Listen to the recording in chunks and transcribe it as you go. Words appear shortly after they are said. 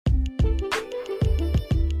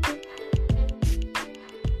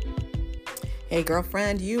Hey,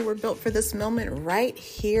 girlfriend, you were built for this moment right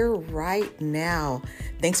here, right now.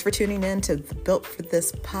 Thanks for tuning in to the Built for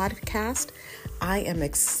This podcast. I am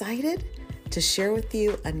excited to share with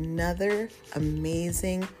you another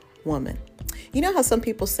amazing woman. You know how some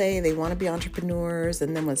people say they want to be entrepreneurs,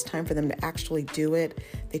 and then when it's time for them to actually do it,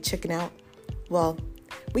 they chicken out? Well,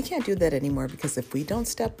 we can't do that anymore because if we don't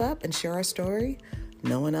step up and share our story,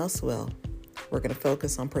 no one else will. We're going to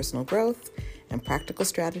focus on personal growth and practical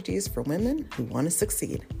strategies for women who want to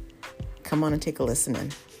succeed. Come on and take a listen in.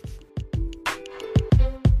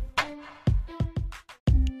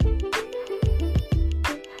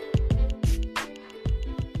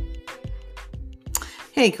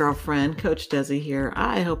 Hey, girlfriend, Coach Dezi here.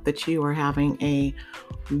 I hope that you are having a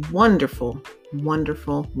wonderful,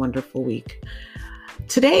 wonderful, wonderful week.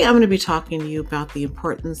 Today, I'm going to be talking to you about the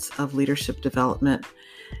importance of leadership development.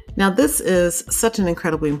 Now, this is such an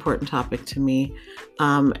incredibly important topic to me.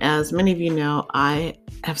 As many of you know, I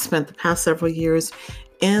have spent the past several years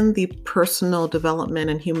in the personal development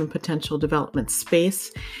and human potential development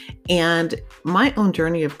space, and my own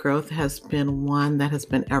journey of growth has been one that has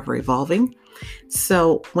been ever evolving.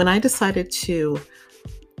 So when I decided to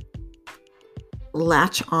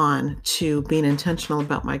latch on to being intentional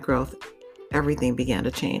about my growth, everything began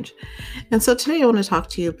to change. And so today I want to talk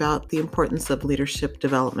to you about the importance of leadership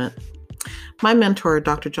development. My mentor,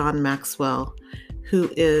 Dr. John Maxwell,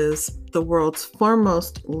 who is the world's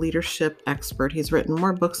foremost leadership expert, he's written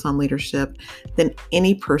more books on leadership than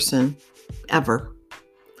any person ever.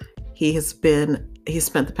 He spent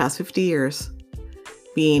the past 50 years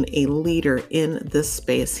being a leader in this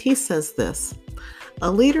space. He says this: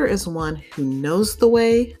 a leader is one who knows the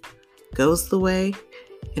way, goes the way,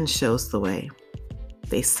 and shows the way.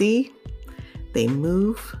 They see, they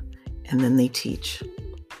move, and then they teach.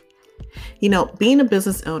 You know, being a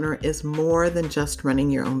business owner is more than just running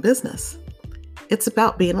your own business. It's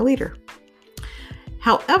about being a leader.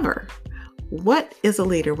 However, what is a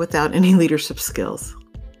leader without any leadership skills?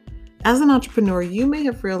 As an entrepreneur, you may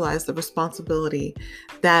have realized the responsibility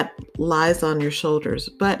that lies on your shoulders,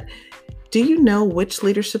 but do you know which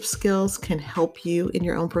leadership skills can help you in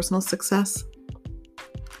your own personal success?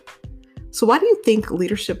 So why do you think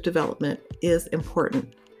leadership development is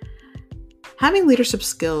important? Having leadership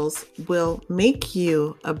skills will make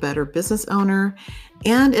you a better business owner,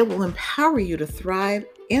 and it will empower you to thrive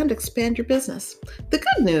and expand your business. The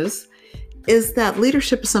good news is that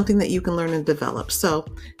leadership is something that you can learn and develop. So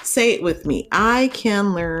say it with me: I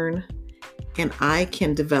can learn and I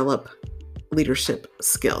can develop leadership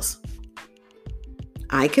skills.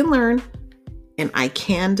 I can learn and I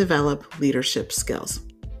can develop leadership skills.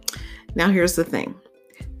 Now, here's the thing.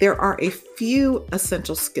 There are a few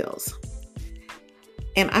essential skills,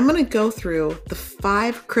 and I'm going to go through the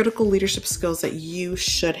 5 critical leadership skills that you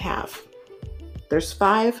should have. There's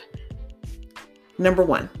 5. Number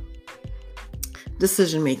 1,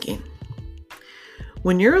 decision making.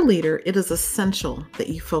 When you're a leader, it is essential that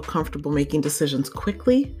you feel comfortable making decisions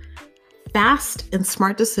quickly, fast, and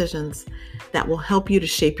smart decisions that will help you to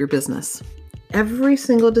shape your business. Every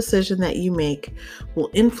single decision that you make will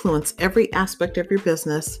influence every aspect of your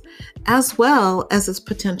business, as well as its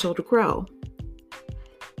potential to grow.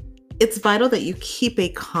 It's vital that you keep a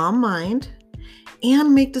calm mind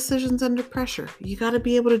and make decisions under pressure. You got to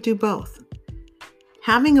be able to do both.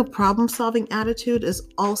 Having a problem-solving attitude is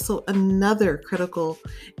also another critical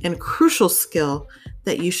and crucial skill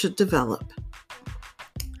that you should develop.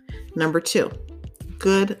 Number 2,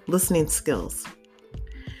 good listening skills.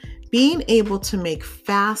 Being able to make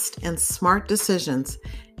fast and smart decisions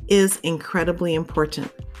is incredibly important.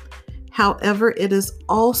 However, it is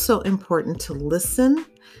also important to listen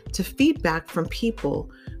to feedback from people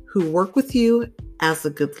who work with you as a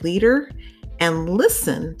good leader, and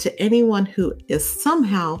listen to anyone who is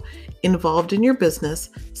somehow involved in your business,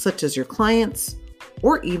 such as your clients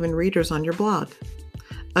or even readers on your blog.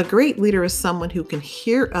 A great leader is someone who can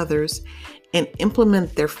hear others and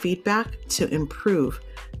implement their feedback to improve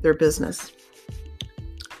their business.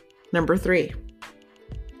 Number 3,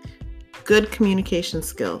 good communication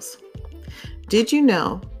skills. Did you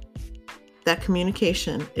know that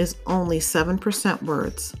communication is only 7%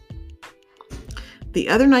 words? The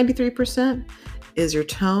other 93% is your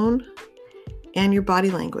tone and your body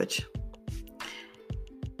language.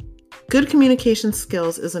 Good communication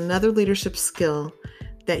skills is another leadership skill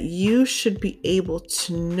that you should be able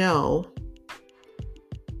to know,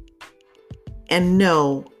 and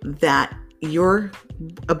know that your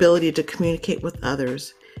ability to communicate with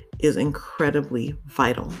others is incredibly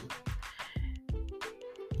vital.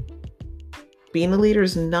 Being a leader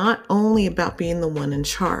is not only about being the one in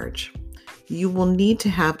charge. You will need to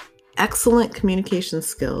have excellent communication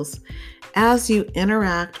skills as you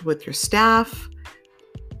interact with your staff,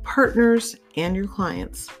 partners, and your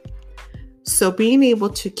clients. So being able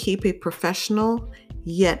to keep a professional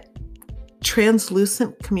yet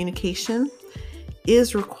translucent communication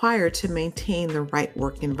is required to maintain the right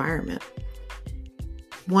work environment.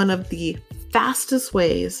 One of the fastest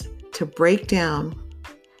ways to break down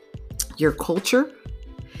your culture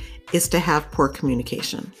is to have poor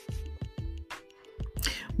communication.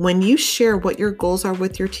 When you share what your goals are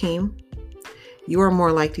with your team, you are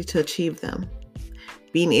more likely to achieve them.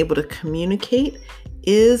 Being able to communicate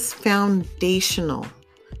is foundational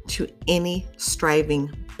to any striving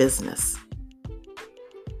business.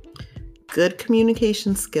 Good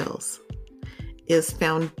communication skills is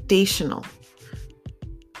foundational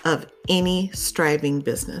of any striving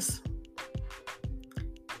business.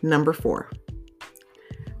 Number 4,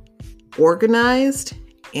 organized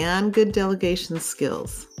and good delegation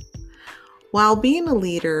skills. While being a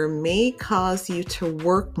leader may cause you to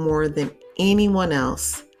work more than anyone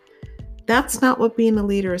else, that's not what being a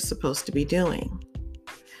leader is supposed to be doing.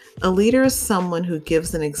 A leader is someone who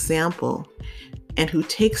gives an example and who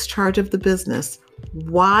takes charge of the business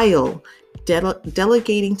while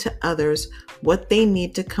delegating to others what they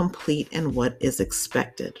need to complete and what is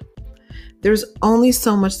expected. There's only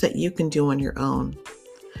so much that you can do on your own.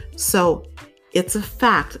 So it's a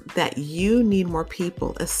fact that you need more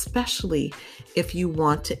people, especially if you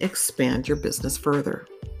want to expand your business further.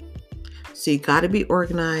 So you got to be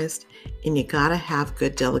organized and you got to have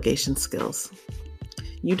good delegation skills.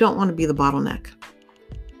 You don't want to be the bottleneck.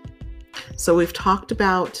 So we've talked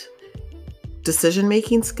about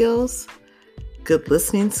decision-making skills, good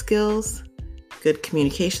listening skills, good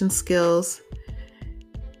communication skills,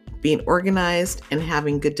 being organized and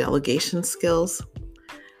having good delegation skills.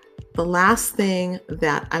 The last thing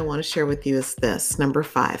that I want to share with you is this, number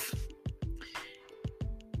 5.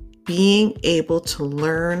 Being able to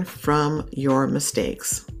learn from your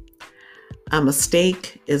mistakes. A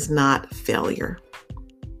mistake is not failure.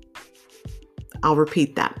 I'll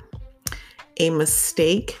repeat that. A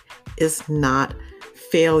mistake is not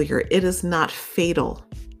failure. It is not fatal.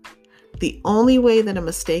 The only way that a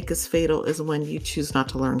mistake is fatal is when you choose not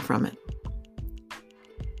to learn from it.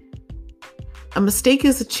 A mistake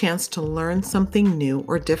is a chance to learn something new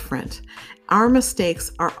or different. Our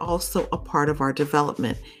mistakes are also a part of our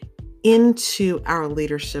development into our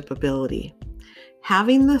leadership ability.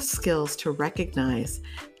 Having the skills to recognize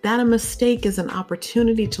that a mistake is an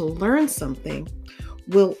opportunity to learn something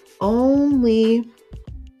will only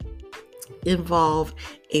involve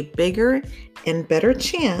a bigger and better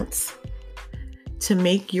chance to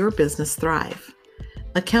make your business thrive.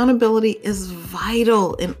 Accountability is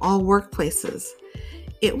vital in all workplaces.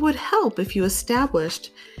 It would help if you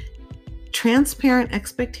established transparent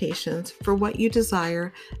expectations for what you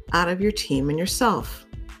desire out of your team and yourself.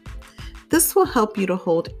 This will help you to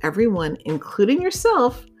hold everyone, including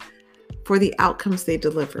yourself, for the outcomes they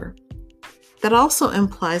deliver. That also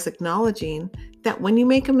implies acknowledging that when you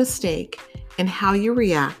make a mistake and how you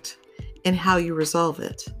react and how you resolve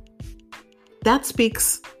it. That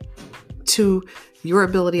speaks to your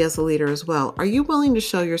ability as a leader as well. Are you willing to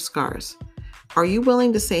show your scars? Are you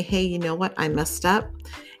willing to say, hey, you know what? I messed up,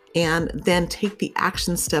 and then take the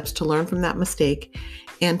action steps to learn from that mistake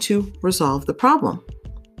and to resolve the problem?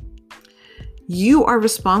 You are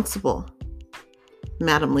responsible,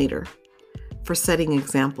 Madam Leader, for setting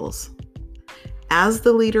examples. As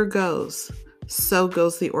the leader goes, so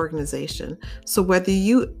goes the organization. So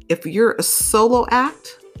if you're a solo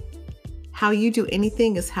act, how you do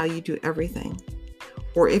anything is how you do everything.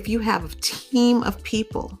 Or if you have a team of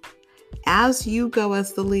people, as you go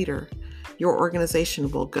as the leader, your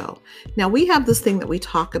organization will go. Now, we have this thing that we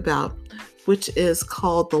talk about, which is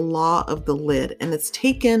called the law of the lid, and it's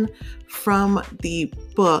taken from the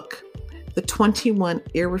book, The 21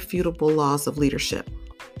 Irrefutable Laws of Leadership.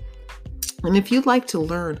 And if you'd like to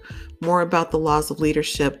learn more about the laws of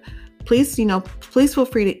leadership, please feel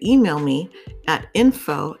free to email me at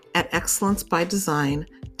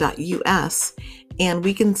info@excellencebydesign.us, and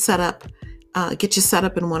we can get you set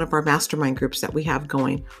up in one of our mastermind groups that we have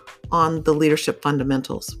going on the leadership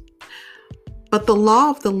fundamentals. But the law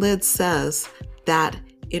of the lid says that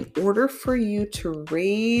in order for you to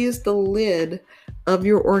raise the lid of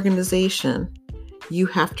your organization, you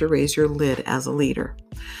have to raise your lid as a leader.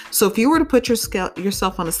 So if you were to put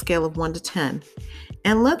yourself on a scale of 1 to 10,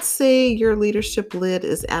 and let's say your leadership lid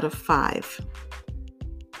is at a 5.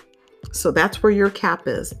 So that's where your cap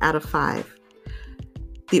is, at a 5.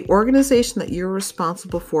 The organization that you're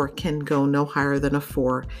responsible for can go no higher than a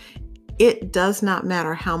 4. It does not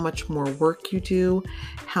matter how much more work you do,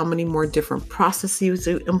 how many more different processes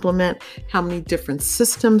you implement, how many different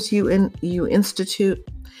systems you institute.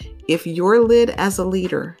 If your lid as a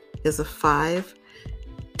leader is a 5,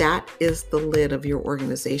 that is the lid of your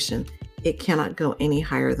organization. It cannot go any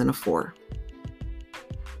higher than a 4.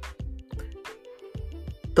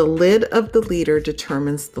 The lid of the leader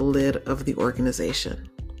determines the lid of the organization.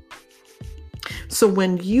 So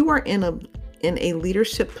when you are in a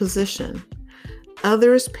leadership position,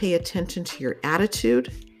 others pay attention to your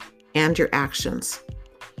attitude and your actions.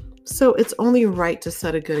 So it's only right to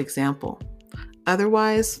set a good example.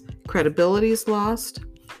 Otherwise, credibility is lost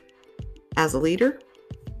as a leader,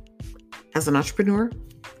 as an entrepreneur,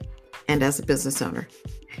 and as a business owner.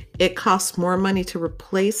 It costs more money to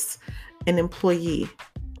replace an employee.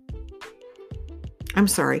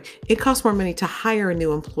 It costs more money to hire a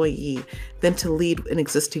new employee than to lead an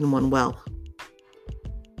existing one well.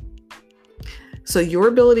 So your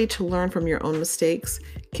ability to learn from your own mistakes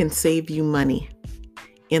can save you money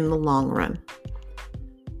in the long run.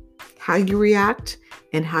 How you react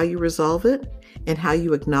and how you resolve it and how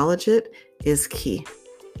you acknowledge it is key.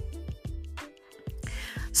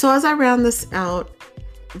 So as I round this out,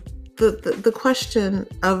 the question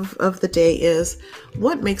of the day is,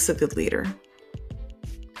 what makes a good leader?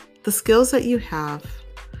 The skills that you have,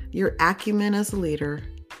 your acumen as a leader,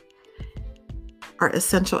 are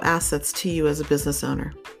essential assets to you as a business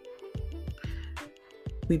owner.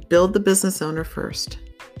 We build the business owner first,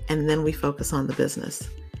 and then we focus on the business.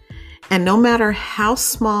 And no matter how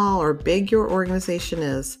small or big your organization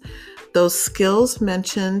is, those skills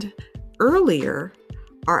mentioned earlier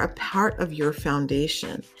are a part of your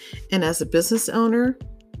foundation. And as a business owner,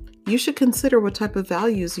 you should consider what type of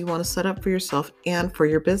values you want to set up for yourself and for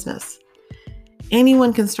your business.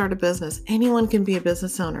 Anyone can start a business. Anyone can be a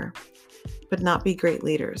business owner, but not be great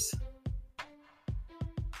leaders.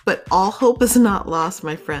 But all hope is not lost,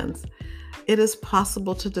 my friends. It is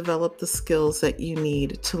possible to develop the skills that you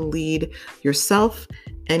need to lead yourself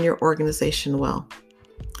and your organization well.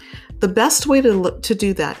 The best way to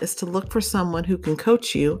do that is to look for someone who can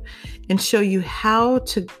coach you and show you how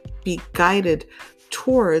to be guided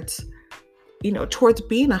towards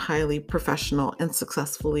being a highly professional and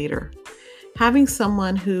successful leader. Having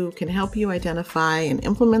someone who can help you identify and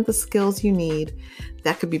implement the skills you need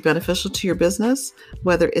that could be beneficial to your business,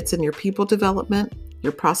 whether it's in your people development,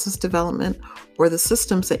 your process development, or the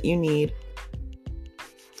systems that you need.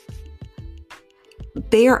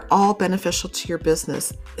 They are all beneficial to your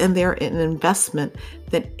business, and they're an investment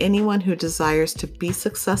that anyone who desires to be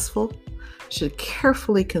successful should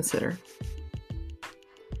carefully consider.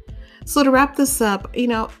 So to wrap this up,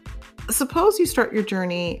 suppose you start your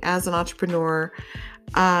journey as an entrepreneur,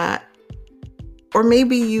 or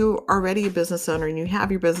maybe you are already a business owner and you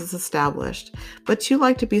have your business established, but you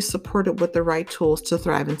like to be supported with the right tools to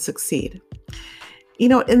thrive and succeed.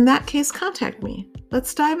 In that case, contact me.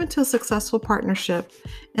 Let's dive into a successful partnership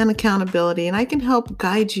and accountability, and I can help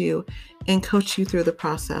guide you and coach you through the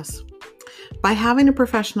process. By having a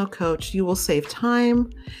professional coach, you will save time,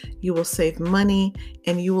 you will save money,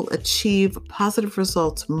 and you will achieve positive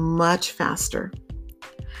results much faster.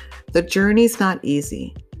 The journey's not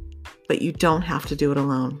easy, but you don't have to do it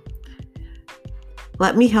alone.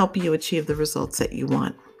 Let me help you achieve the results that you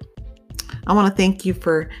want. I want to thank you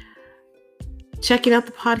for checking out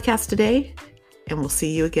the podcast today, and we'll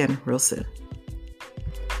see you again real soon.